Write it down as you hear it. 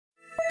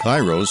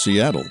KIRO,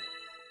 Seattle.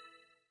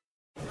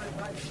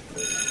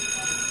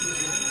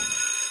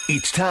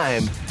 It's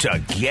time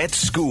to get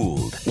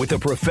schooled with the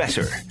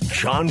professor,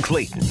 John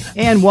Clayton.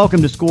 And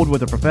welcome to Schooled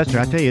with the Professor.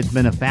 I tell you, it's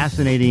been a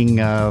fascinating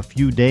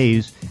few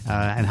days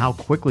and how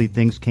quickly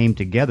things came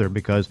together,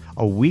 because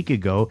a week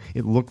ago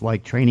it looked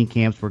like training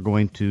camps were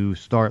going to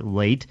start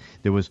late.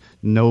 There was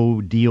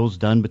no deals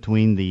done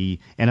between the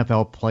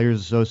NFL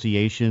Players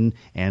Association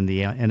and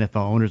the NFL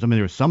owners. I mean,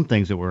 there were some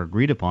things that were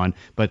agreed upon,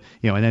 but,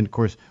 and then, of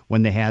course,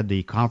 when they had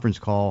the conference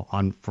call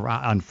on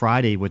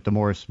Friday with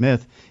DeMaurice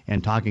Smith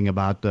and talking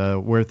about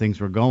where things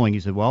were going, he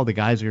said, well, the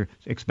guys are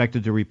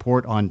expected to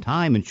report on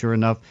time, and sure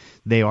enough,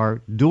 they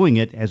are doing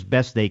it as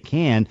best they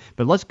can.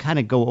 But let's kind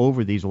of go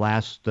over this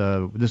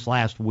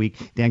last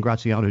week. Dan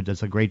Graziano, who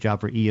does a great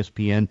job for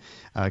ESPN,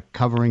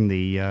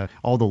 covering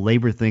all the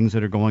labor things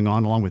that are going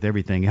on, along with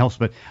everything else.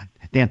 But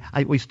Dan,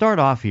 we start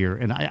off here,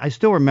 and I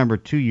still remember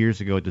 2 years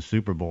ago at the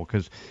Super Bowl,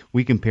 because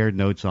we compared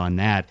notes on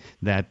that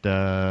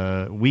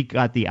we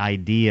got the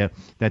idea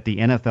that the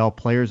NFL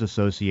Players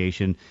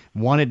Association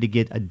wanted to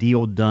get a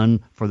deal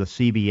done for the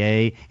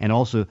CBA, and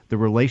also the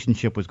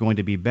relationship was going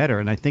to be better.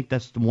 And I think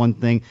that's the one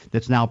thing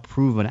that's now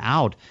proven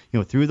out,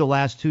 through the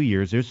last 2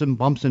 years. There's some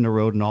bumps in the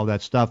road and all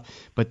that stuff,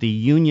 but the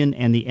union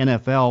and the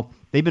NFL,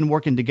 they've been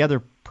working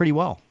together pretty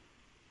well.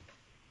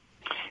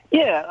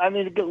 Yeah, I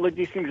mean, look,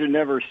 these things are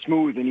never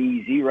smooth and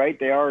easy, right?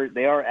 They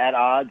are at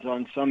odds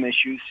on some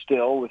issues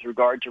still with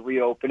regard to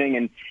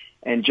reopening.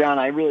 And John,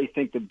 I really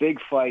think the big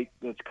fight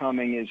that's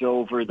coming is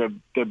over the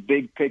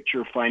big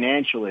picture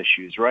financial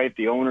issues, right?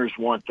 The owners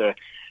want to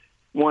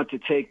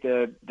take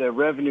the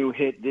revenue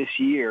hit this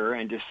year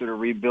and just sort of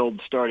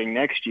rebuild starting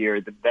next year.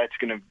 That's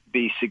going to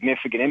be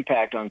significant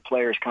impact on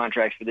players'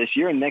 contracts for this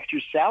year and next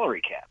year's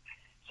salary cap.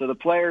 So the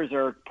players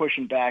are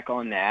pushing back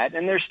on that,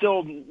 and they're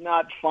still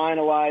not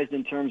finalized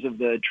in terms of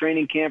the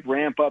training camp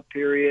ramp-up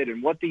period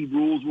and what the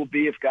rules will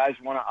be if guys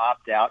want to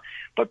opt out.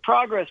 But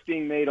progress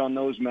being made on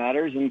those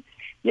matters. And,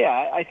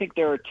 yeah, I think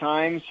there are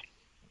times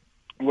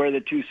where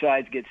the two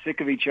sides get sick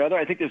of each other.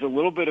 I think there's a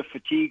little bit of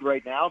fatigue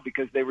right now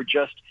because they were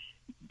just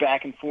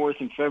back and forth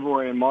in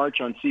February and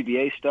March on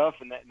CBA stuff,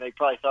 and they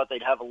probably thought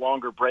they'd have a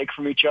longer break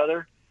from each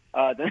other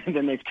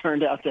than they've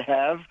turned out to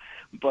have.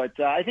 But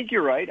I think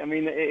you're right. I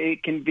mean,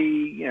 it can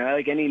be,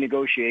 like any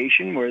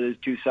negotiation where there's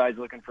two sides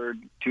looking for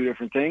two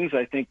different things.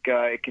 I think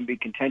it can be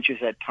contentious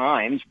at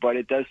times, but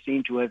it does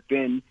seem to have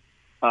been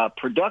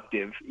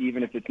productive,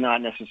 even if it's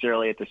not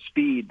necessarily at the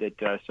speed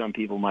that some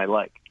people might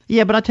like.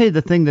 Yeah, but I'll tell you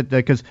the thing that,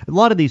 because a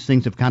lot of these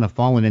things have kind of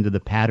fallen into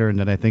the pattern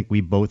that I think we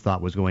both thought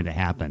was going to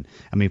happen.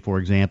 I mean, for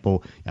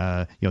example,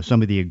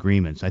 some of the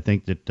agreements. I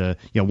think that,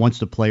 once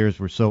the players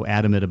were so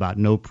adamant about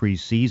no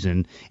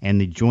preseason, and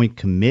the joint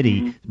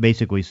committee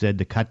basically said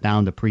to cut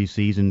down the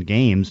preseason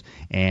games,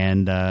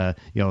 and,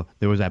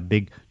 there was that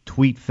big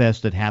tweet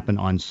fest that happened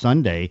on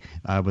Sunday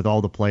with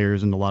all the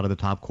players and a lot of the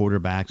top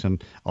quarterbacks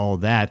and all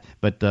that.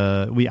 But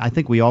I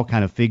think we all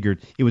kind of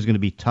figured it was going to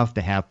be tough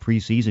to have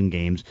preseason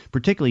games,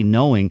 particularly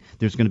knowing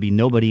there's going to be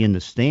nobody in the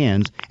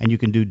stands, and you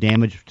can do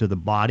damage to the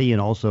body and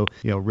also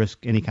risk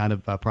any kind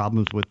of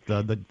problems with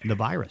the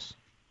virus.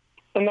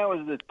 And that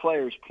was the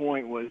players'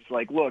 point, was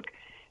like, look,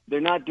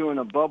 they're not doing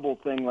a bubble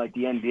thing like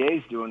the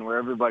NBA's doing where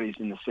everybody's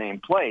in the same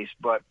place,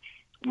 but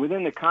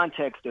within the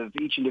context of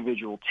each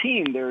individual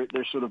team, they're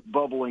sort of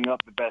bubbling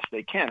up the best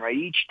they can, right?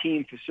 Each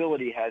team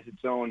facility has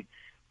its own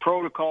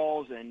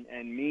protocols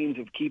and means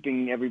of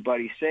keeping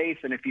everybody safe.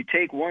 And if you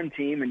take one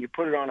team and you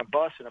put it on a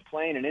bus and a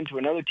plane and into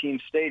another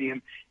team's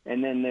stadium,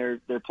 and then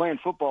they're playing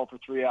football for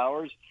 3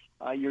 hours,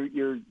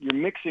 you're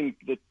mixing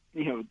the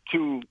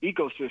two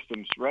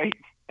ecosystems, right?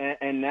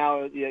 And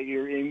now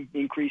you're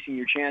increasing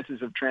your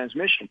chances of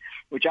transmission,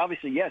 which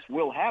obviously, yes,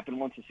 will happen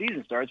once the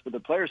season starts. But the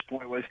players'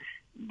 point was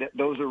that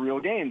those are real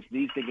games.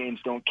 The games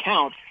don't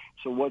count.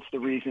 So what's the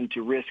reason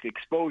to risk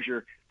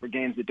exposure for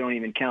games that don't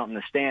even count in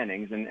the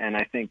standings? And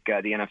I think the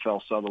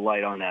NFL saw the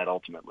light on that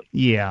ultimately.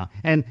 Yeah,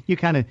 and you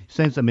kind of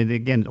sense, I mean,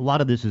 again, a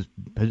lot of this is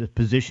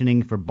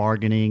positioning for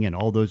bargaining and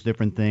all those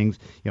different things.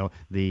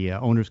 The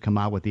owners come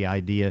out with the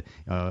idea,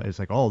 it's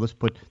like, oh, let's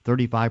put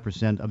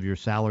 35% of your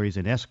salaries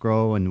in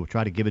escrow and we'll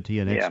try to give it to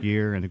you next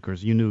year. And, of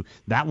course, you knew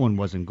that one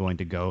wasn't going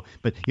to go.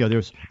 But,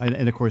 there's,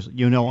 and of course,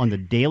 on the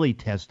daily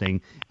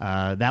testing,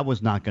 that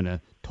was not going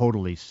to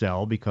totally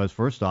sell, because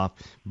first off,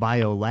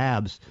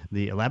 BioLabs,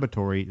 the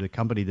laboratory, the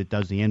company that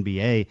does the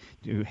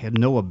NBA, had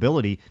no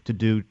ability to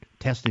do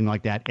testing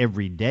like that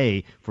every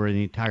day for an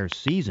entire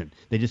season.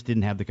 They just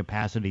didn't have the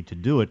capacity to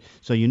do it.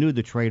 So you knew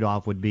the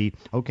trade-off would be,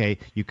 okay,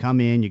 you come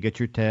in, you get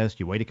your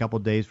test, you wait a couple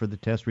of days for the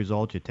test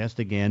results, you test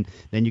again,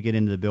 then you get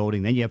into the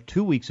building, then you have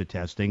 2 weeks of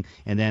testing,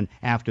 and then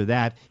after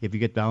that, if you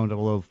get down to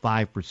below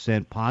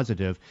 5%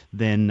 positive,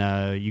 then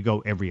you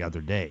go every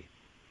other day.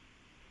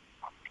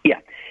 Yeah.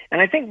 And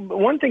I think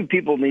one thing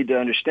people need to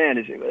understand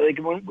is, like,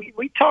 when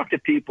we talk to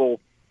people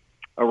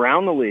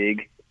around the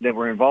league that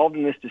were involved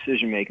in this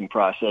decision-making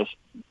process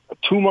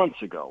 2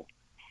 months ago,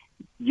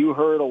 you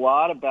heard a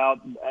lot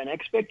about an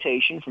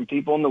expectation from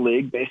people in the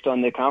league based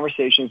on the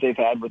conversations they've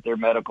had with their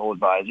medical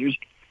advisors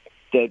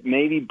that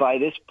maybe by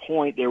this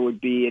point there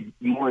would be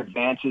more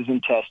advances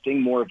in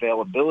testing, more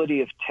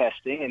availability of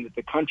testing, and that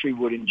the country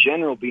would in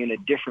general be in a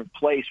different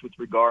place with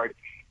regard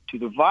to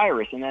the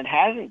virus. And that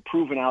hasn't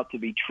proven out to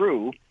be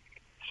true,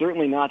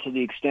 certainly not to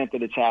the extent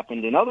that it's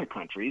happened in other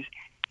countries.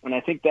 And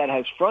I think that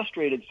has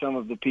frustrated some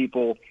of the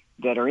people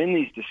that are in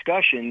these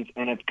discussions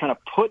and have kind of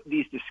put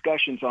these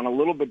discussions on a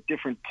little bit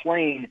different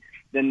plane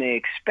than they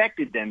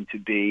expected them to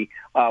be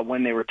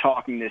when they were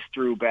talking this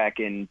through back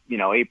in,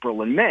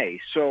 April and May.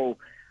 So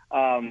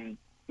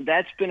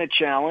that's been a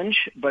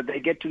challenge, but they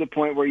get to the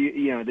point where,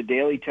 the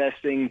daily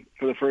testing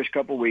for the first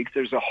couple of weeks,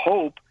 there's a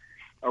hope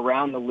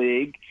around the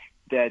league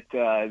that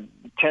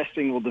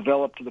testing will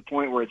develop to the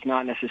point where it's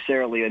not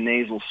necessarily a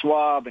nasal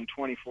swab and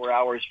 24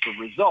 hours for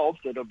results,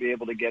 that they'll be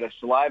able to get a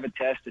saliva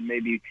test and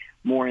maybe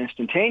more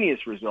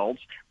instantaneous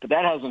results. But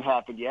that hasn't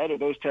happened yet, or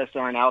those tests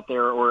aren't out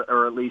there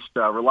or at least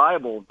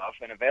reliable enough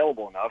and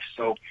available enough.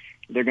 So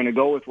they're going to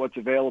go with what's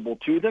available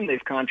to them.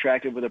 They've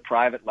contracted with a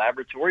private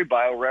laboratory.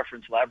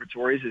 BioReference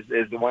Laboratories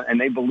is the one,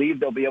 and they believe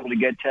they'll be able to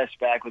get tests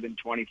back within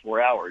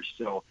 24 hours.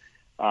 So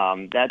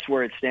that's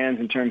where it stands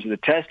in terms of the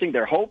testing.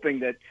 They're hoping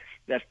that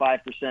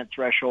 5%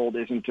 threshold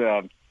isn't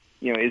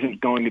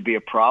going to be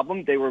a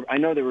problem. I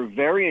know they were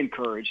very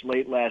encouraged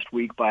late last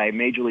week by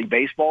Major League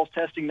Baseball's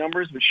testing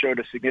numbers, which showed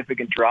a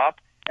significant drop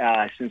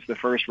since the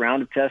first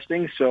round of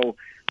testing. So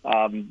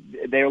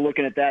they're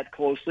looking at that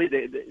closely.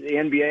 The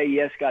NBA,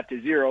 yes, got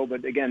to 0,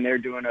 but again, they're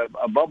doing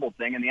a bubble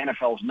thing, and the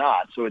NFL's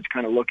not. So it's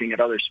kind of looking at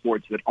other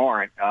sports that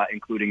aren't,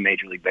 including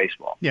Major League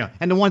Baseball. Yeah,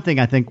 and the one thing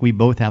I think we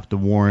both have to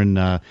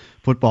warn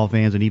football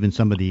fans and even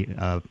some of the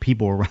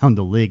people around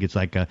the league, it's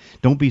like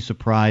don't be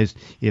surprised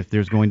if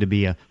there's going to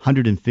be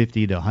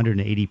 150 to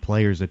 180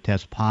 players that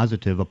test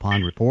positive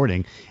upon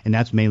reporting, and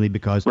that's mainly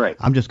because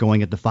I'm just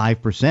going at the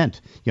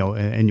 5%.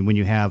 And when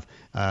you have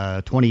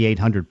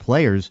 2,800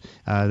 players,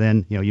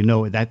 then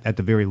that at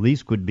the very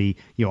least could be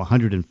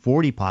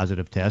 140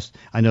 positive tests.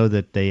 I know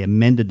that they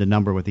amended the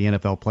number with the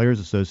NFL Players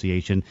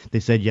Association. They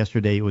said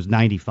yesterday it was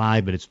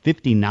 95, but it's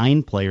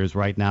 59 players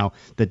right now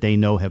that they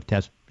know have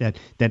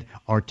that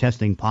are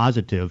testing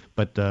positive.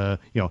 But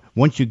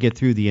once you get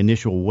through the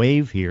initial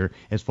wave here,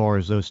 as far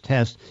as those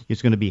tests,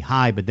 it's going to be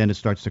high, but then it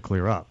starts to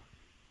clear up.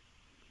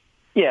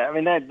 Yeah, I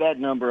mean that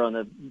number on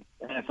the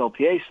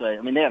NFLPA site,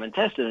 I mean they haven't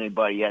tested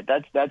anybody yet.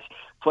 That's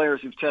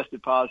players who've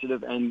tested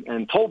positive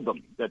and told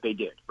them that they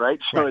did, right?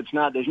 So It's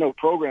not, there's no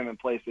program in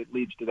place that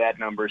leads to that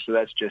number. So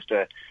that's just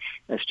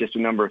a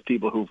number of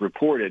people who've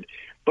reported.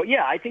 But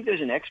yeah, I think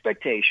there's an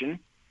expectation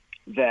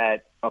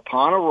that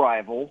upon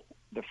arrival,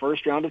 the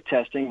first round of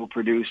testing will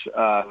produce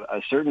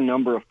a certain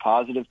number of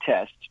positive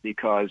tests,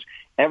 because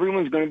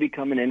everyone's going to be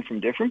coming in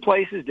from different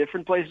places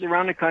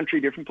around the country,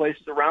 different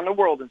places around the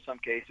world in some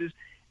cases,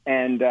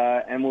 and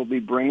we'll be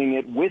bringing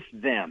it with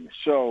them.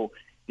 So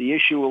the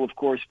issue will, of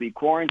course, be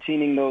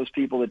quarantining those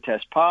people that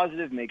test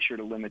positive, make sure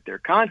to limit their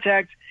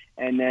contact,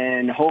 and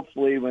then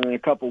hopefully within a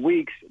couple of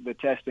weeks, the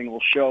testing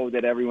will show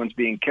that everyone's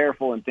being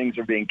careful and things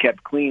are being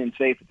kept clean and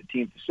safe at the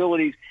team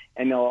facilities,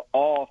 and they'll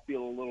all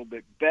feel a little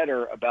bit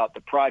better about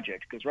the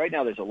project. Because right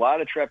now there's a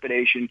lot of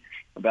trepidation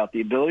about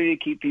the ability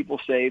to keep people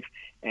safe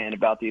and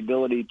about the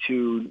ability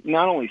to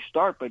not only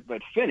start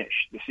but finish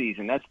the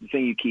season. That's the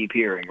thing you keep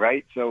hearing,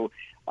 right? So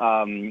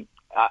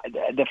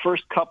the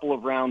first couple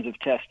of rounds of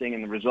testing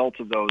and the results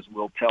of those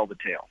will tell the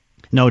tale.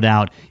 No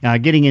doubt.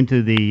 Getting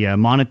into the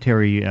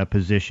monetary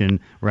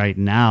position right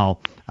now,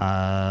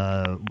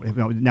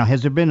 now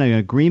has there been an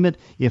agreement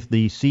if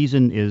the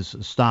season is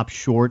stopped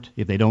short,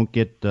 if they don't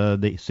get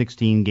the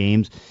 16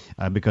 games,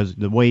 because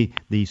the way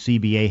the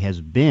CBA has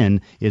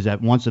been is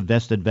that once a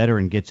vested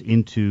veteran gets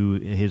into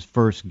his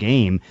first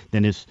game,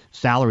 then his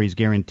salary is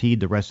guaranteed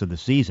the rest of the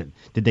season.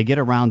 Did they get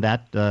around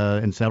that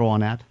and settle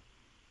on that?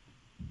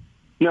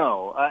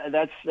 No,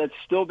 that's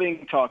still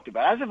being talked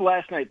about. As of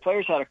last night,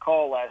 players had a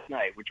call last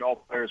night, which all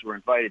players were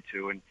invited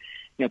to. And,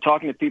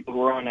 talking to people who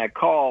were on that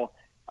call,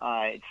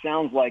 it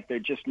sounds like they're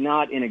just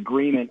not in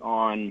agreement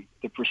on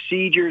the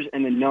procedures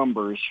and the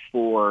numbers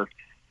for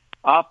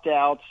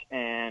opt-outs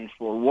and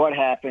for what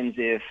happens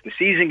if the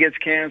season gets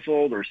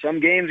canceled or some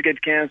games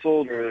get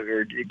canceled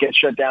or it gets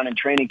shut down in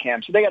training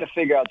camp. So they got to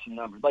figure out some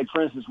numbers. Like,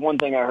 for instance, one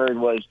thing I heard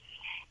was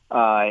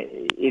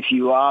if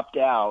you opt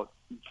out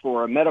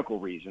for a medical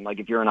reason, like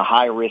if you're in a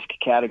high-risk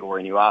category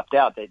and you opt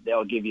out,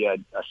 they'll give you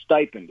a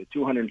stipend, a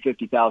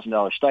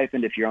 $250,000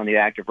 stipend if you're on the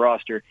active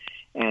roster,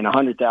 and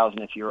 $100,000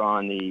 if you're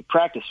on the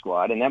practice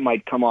squad, and that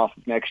might come off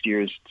of next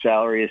year's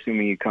salary,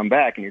 assuming you come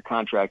back and your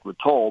contract would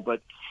toll. But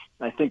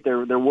I think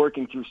they're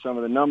working through some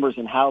of the numbers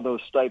and how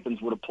those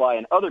stipends would apply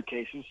in other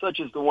cases, such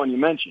as the one you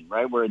mentioned,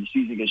 right, where the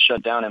season gets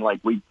shut down in like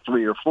week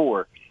 3 or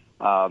 4.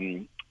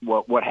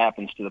 What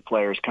happens to the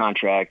players'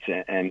 contracts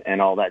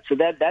and all that. So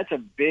that's a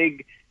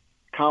big,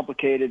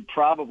 complicated,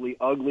 probably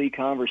ugly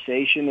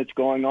conversation that's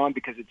going on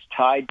because it's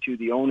tied to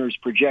the owner's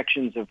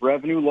projections of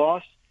revenue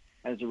loss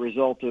as a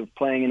result of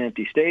playing in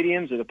empty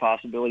stadiums or the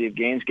possibility of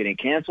games getting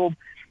canceled.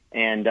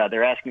 And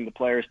they're asking the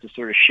players to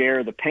sort of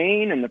share the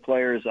pain, and the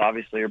players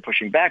obviously are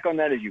pushing back on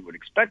that, as you would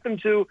expect them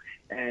to,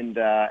 and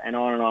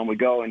on we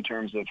go in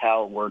terms of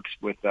how it works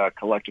with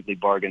collectively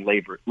bargained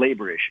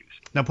labor issues.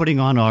 Now, putting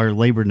on our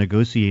labor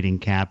negotiating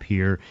cap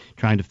here,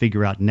 trying to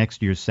figure out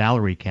next year's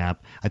salary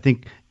cap, I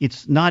think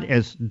it's not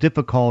as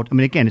difficult. I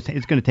mean, again, it's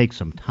going to take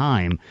some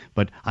time,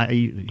 but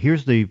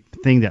here's the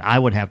thing that I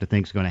would have to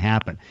think is going to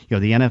happen.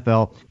 The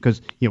NFL,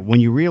 because when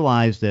you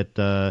realize that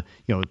the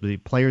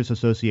Players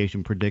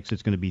Association predicts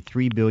it's going to be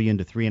 $3 billion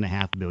to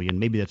 $3.5 billion.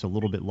 Maybe that's a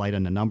little bit light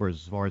on the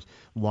numbers as far as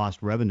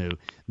lost revenue.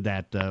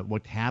 That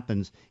what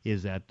happens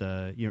is that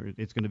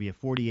it's going to be a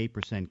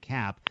 48%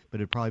 cap, but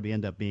it'd probably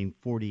end up being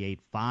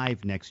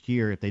 48.5 next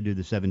year if they do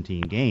the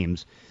 17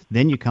 games.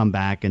 Then you come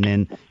back and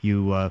then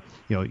you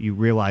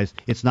realize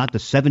it's not the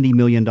 $70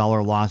 million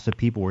loss that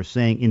people were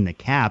saying in the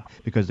cap,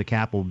 because the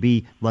cap will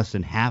be less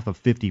than half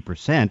of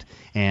 50%.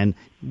 And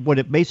what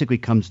it basically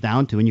comes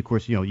down to, and of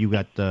course, you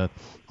got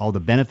all the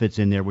benefits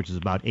in there, which is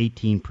about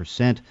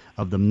 18%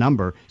 of the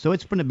number. So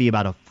it's going to be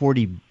about a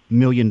 $40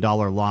 million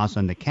loss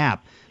on the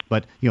cap.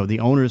 But, the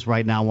owners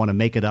right now want to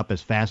make it up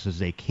as fast as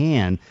they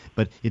can.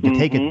 But to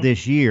take it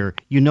this year,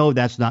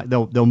 that's not,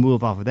 they'll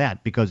move off of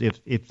that, because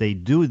if they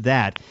do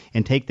that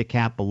and take the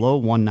cap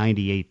below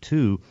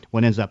 198.2,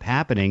 what ends up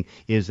happening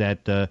is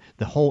that the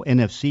whole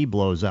NFC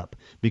blows up,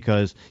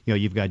 because,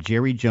 you've got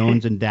Jerry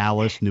Jones in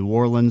Dallas, New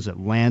Orleans,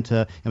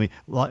 Atlanta. I mean,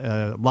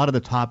 a lot of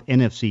the top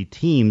NFC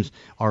teams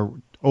are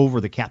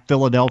over the cap.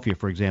 Philadelphia,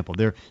 for example,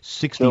 they're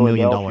 $60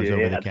 million over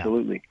the cap.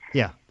 Absolutely.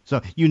 Yeah. So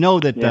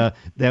that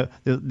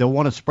they'll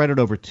want to spread it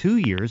over 2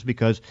 years,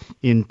 because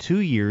in 2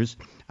 years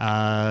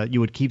you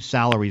would keep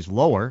salaries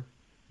lower.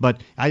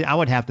 But I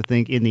would have to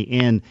think in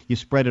the end you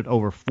spread it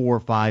over 4 or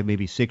 5,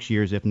 maybe 6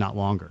 years, if not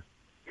longer.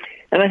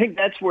 And I think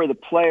that's where the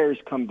players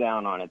come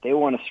down on it. They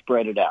want to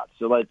spread it out.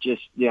 So let's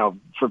just,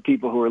 for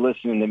people who are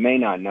listening that may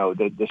not know,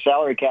 the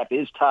salary cap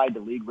is tied to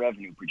league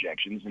revenue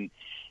projections.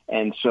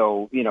 And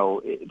so,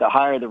 the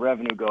higher the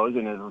revenue goes,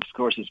 and of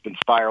course it's been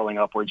spiraling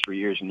upwards for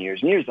years and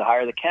years and years, the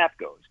higher the cap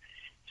goes.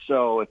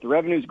 So if the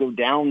revenues go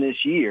down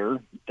this year,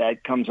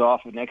 that comes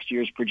off of next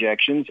year's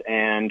projections,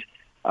 and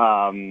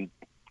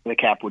the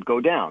cap would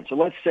go down. So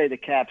let's say the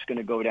cap's going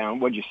to go down,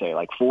 what'd you say,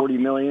 like $40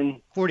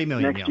 million? $40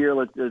 million next year.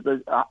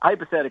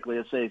 Hypothetically,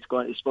 let's say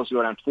it's supposed to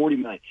go down $40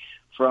 million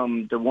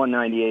from the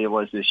 198 it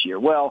was this year.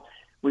 Well,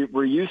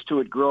 we're used to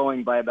it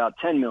growing by about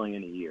 $10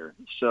 million a year.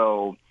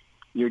 So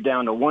you're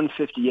down to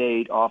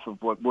 158 off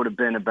of what would have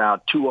been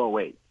about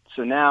 208.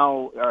 So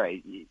now, all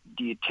right,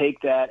 do you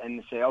take that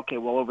and say, okay,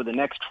 well, over the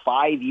next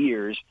 5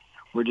 years,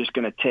 we're just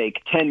going to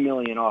take $10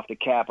 million off the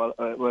cap,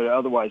 what it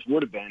otherwise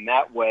would have been.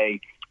 That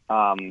way,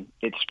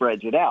 it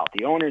spreads it out.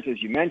 The owners,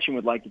 as you mentioned,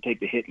 would like to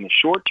take the hit in the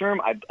short term.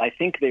 I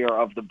think they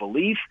are of the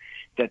belief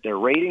that their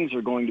ratings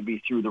are going to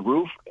be through the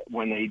roof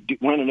when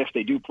and if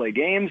they do play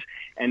games,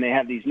 and they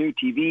have these new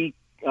TV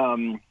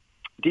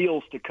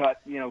deals to cut,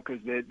 because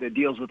the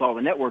deals with all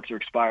the networks are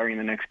expiring in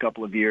the next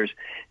couple of years,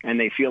 and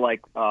they feel like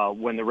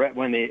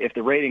if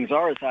the ratings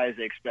are as high as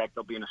they expect,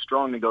 they'll be in a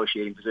strong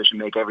negotiating position,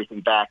 make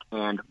everything back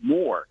and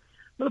more.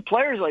 But the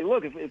players are like,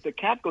 look, if the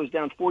cap goes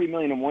down $40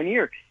 million in 1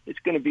 year, it's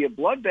going to be a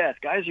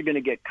bloodbath. Guys are going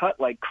to get cut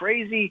like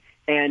crazy,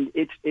 and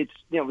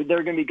there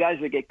are going to be guys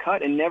that get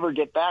cut and never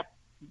get back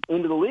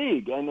into the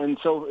league, and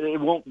so it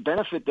won't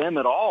benefit them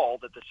at all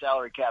that the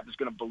salary cap is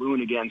going to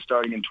balloon again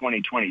starting in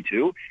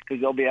 2022,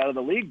 because they'll be out of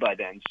the league by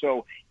then.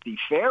 So the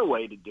fair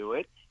way to do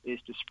it is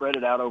to spread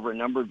it out over a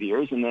number of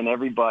years, and then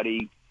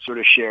everybody sort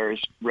of shares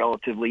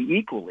relatively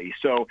equally.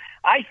 So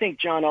I think,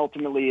 John,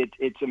 ultimately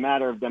it's a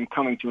matter of them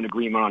coming to an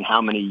agreement on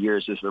how many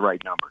years is the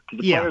right number,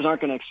 because the players aren't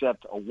going to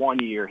accept a 1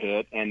 year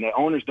hit, and the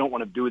owners don't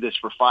want to do this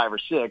for 5 or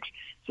 6.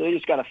 So they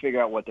just got to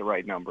figure out what the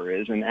right number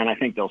is, and I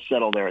think they'll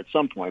settle there at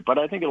some point. But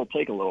I think it'll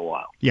take a little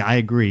while. Yeah, I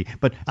agree.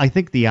 But I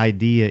think the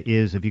idea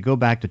is, if you go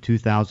back to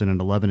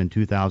 2011 and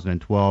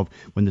 2012,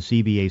 when the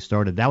CBA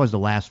started, that was the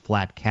last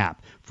flat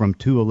cap from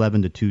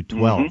 211 to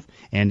 212. Mm-hmm.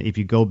 And if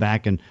you go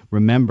back and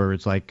remember,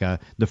 it's like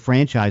the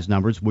franchise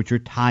numbers, which are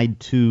tied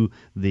to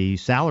the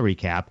salary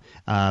cap,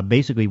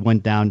 basically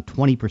went down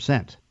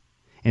 20%.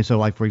 And so,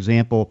 like, for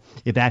example,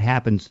 if that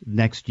happens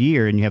next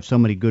year and you have so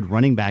many good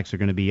running backs are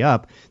going to be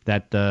up,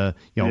 that,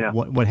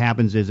 what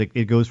happens is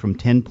it goes from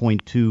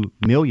 10.2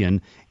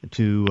 million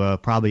to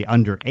probably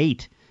under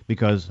 8,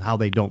 because how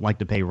they don't like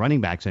to pay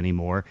running backs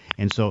anymore.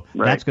 And so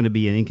that's going to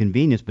be an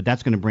inconvenience, but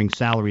that's going to bring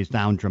salaries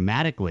down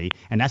dramatically,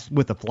 and that's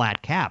with a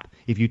flat cap.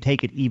 If you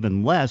take it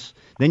even less,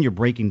 then you're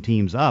breaking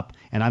teams up,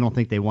 and I don't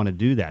think they want to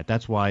do that.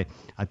 That's why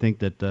I think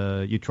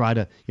that you try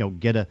to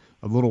get a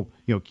little,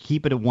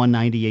 keep it at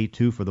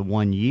 198.2 for the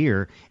 1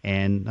 year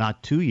and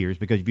not 2 years,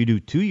 because if you do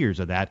 2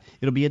 years of that,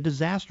 it'll be a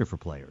disaster for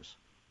players.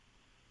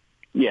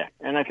 Yeah,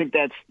 and I think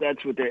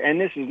that's what they're, and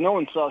this is no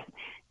one saw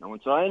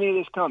any of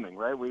this coming,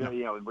 right? We've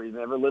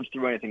never lived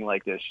through anything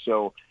like this.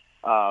 So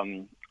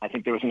I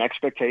think there was an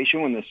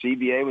expectation when the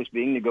CBA was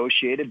being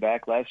negotiated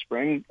back last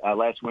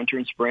winter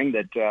and spring,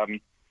 that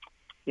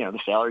the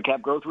salary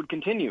cap growth would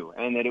continue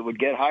and that it would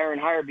get higher and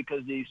higher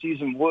because the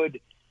season would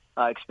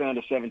expand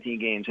to 17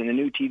 games, and the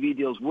new TV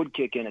deals would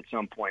kick in at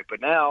some point.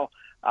 But now,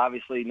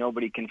 obviously,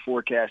 nobody can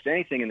forecast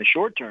anything in the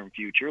short-term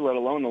future, let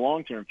alone the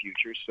long-term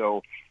future.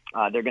 So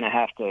they're going to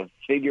have to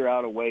figure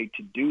out a way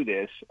to do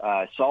this,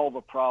 solve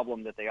a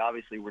problem that they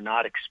obviously were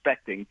not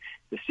expecting.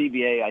 The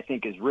CBA, I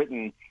think, has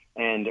written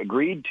and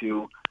agreed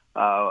to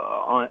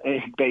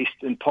based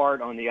in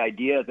part on the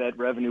idea that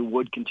revenue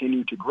would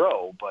continue to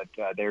grow, but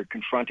they're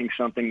confronting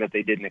something that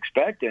they didn't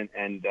expect,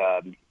 and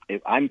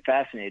I'm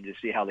fascinated to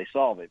see how they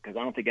solve it, because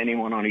I don't think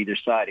anyone on either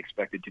side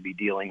expected to be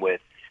dealing with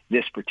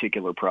this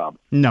particular problem.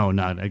 No,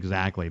 not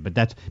exactly. But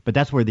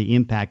that's where the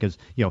impact is.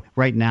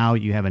 Right now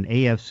you have an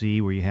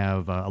AFC where you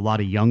have a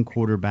lot of young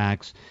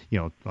quarterbacks,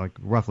 like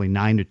roughly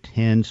 9 to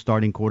 10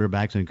 starting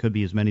quarterbacks, and it could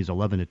be as many as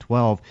 11 to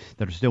 12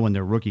 that are still in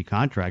their rookie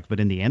contracts. But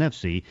in the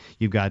NFC,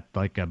 you've got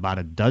like about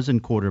a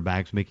dozen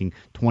quarterbacks making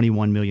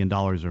 $21 million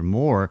or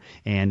more.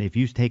 And if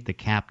you take the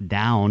cap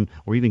down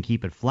or even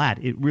keep it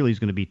flat, it really is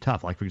going to be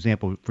tough. Like, for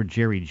example, for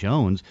Jerry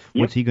Jones,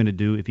 what's he going to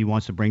do if he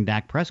wants to bring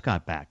Dak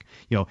Prescott back?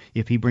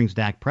 If he brings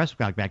Dak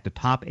Prescott back, the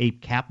top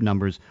 8 cap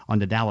numbers on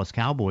the Dallas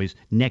Cowboys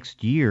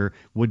next year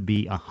would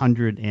be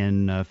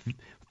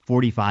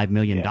 $145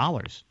 million.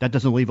 That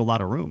doesn't leave a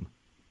lot of room.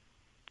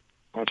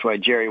 That's why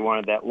Jerry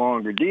wanted that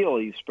longer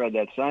deal. You spread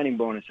that signing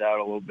bonus out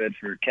a little bit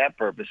for cap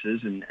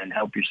purposes and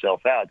help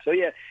yourself out. So,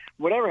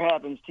 whatever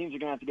happens, teams are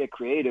going to have to get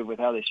creative with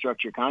how they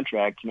structure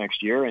contracts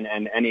next year and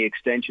any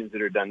extensions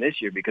that are done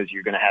this year, because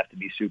you're going to have to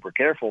be super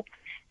careful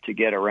to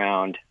get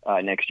around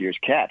next year's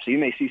cap. So you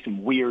may see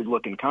some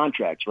weird-looking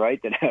contracts,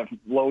 right, that have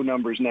low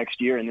numbers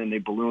next year and then they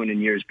balloon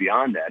in years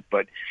beyond that.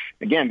 But,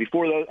 again,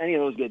 before any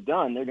of those get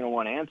done, they're going to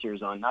want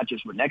answers on not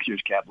just what next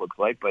year's cap looks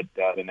like, but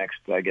the next,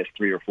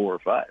 3 or 4 or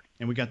 5.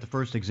 And we got the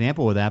first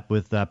example of that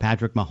with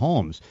Patrick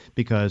Mahomes,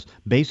 because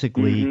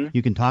basically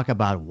you can talk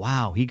about,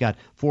 wow, he got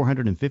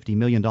 $450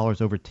 million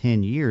over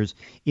 10 years.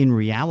 In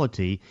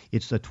reality,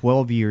 it's a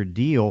 12-year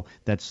deal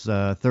that's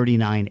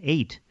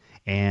 $39.8,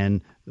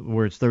 and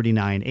where it's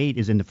 $39.8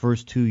 is in the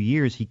first 2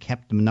 years he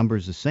kept the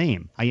numbers the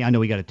same. I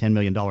know he got a $10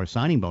 million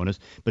signing bonus,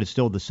 but it's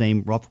still the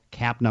same rough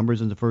cap numbers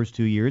in the first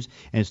 2 years,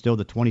 and it's still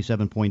the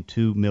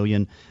 $27.2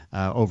 million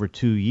over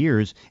 2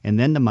 years, and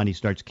then the money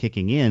starts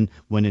kicking in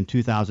when in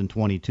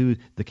 2022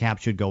 the cap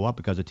should go up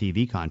because of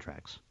TV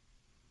contracts.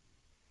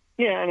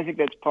 Yeah, and I think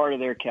that's part of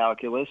their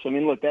calculus. I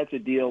mean, look, that's a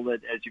deal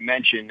that, as you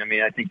mentioned,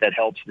 I think that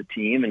helps the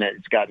team, and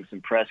it's gotten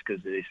some press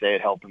because they say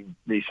it helped them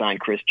re-sign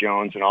Chris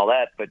Jones and all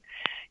that. But,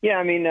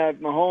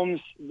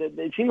 Mahomes,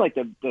 it seemed like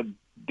the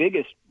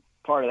biggest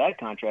part of that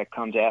contract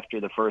comes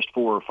after the first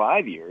 4 or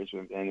 5 years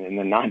and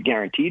the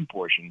non-guaranteed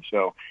portion.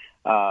 So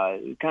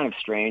kind of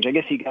strange. I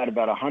guess he got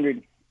about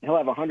 100. He'll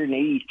have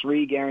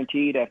 183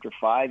 guaranteed after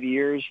 5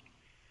 years.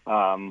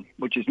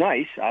 Which is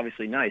nice,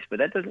 obviously nice, but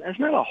that's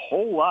not a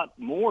whole lot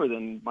more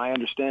than my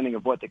understanding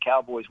of what the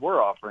Cowboys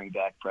were offering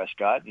Dak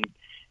Prescott,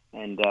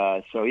 and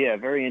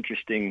very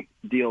interesting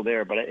deal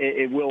there. But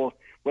it will,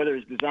 whether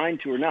it's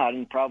designed to or not,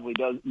 and probably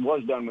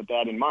was done with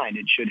that in mind,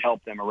 it should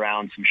help them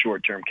around some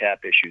short-term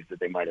cap issues that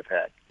they might have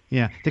had.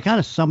 Yeah. To kind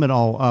of sum it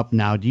all up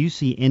now, do you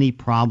see any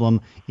problem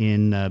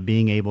in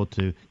being able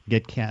to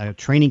get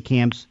training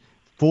camps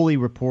fully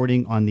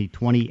reporting on the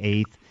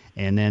 28th?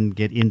 And then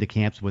get into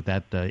camps with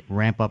that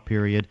ramp-up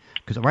period?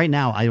 Because right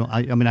now, I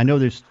know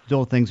there's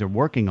still things they're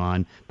working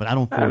on, but I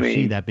don't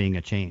foresee that being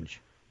a change.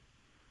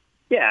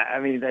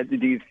 Yeah, do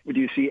you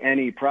see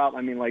any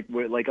problem?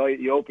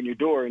 You open your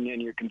door and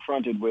you're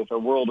confronted with a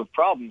world of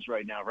problems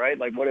right now, right?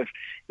 Like, what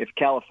if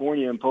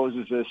California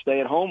imposes a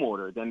stay-at-home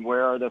order? Then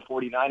where are the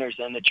 49ers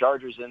and the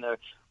Chargers and the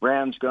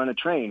Rams going to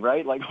train,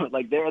 right?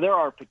 Like there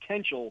are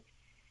potential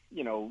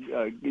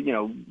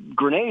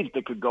grenades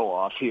that could go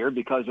off here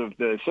because of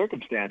the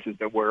circumstances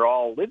that we're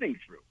all living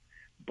through.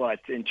 But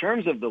in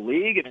terms of the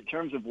league and in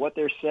terms of what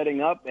they're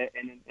setting up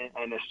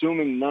and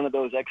assuming none of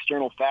those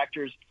external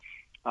factors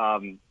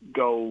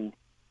go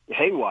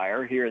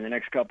haywire here in the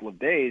next couple of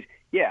days,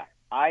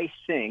 I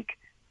think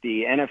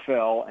the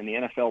NFL and the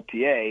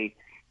NFLPA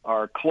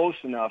are close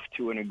enough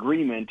to an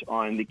agreement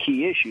on the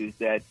key issues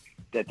that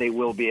they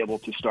will be able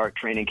to start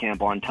training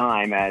camp on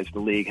time, as the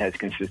league has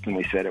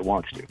consistently said it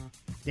wants to.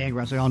 Dan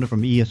Graziano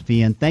from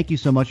ESPN, thank you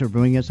so much for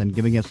bringing us and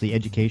giving us the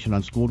education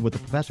on Schooled with the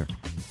Professor.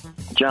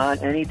 John,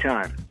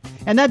 anytime.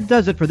 And that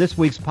does it for this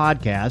week's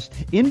podcast.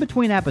 In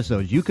between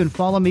episodes, you can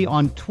follow me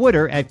on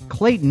Twitter at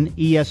Clayton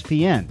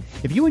ESPN.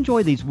 If you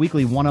enjoy these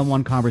weekly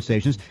one-on-one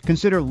conversations,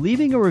 consider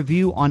leaving a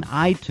review on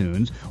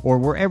iTunes or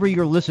wherever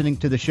you're listening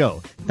to the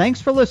show.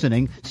 Thanks for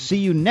listening. See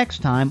you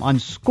next time on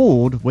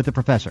Schooled with the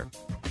Professor.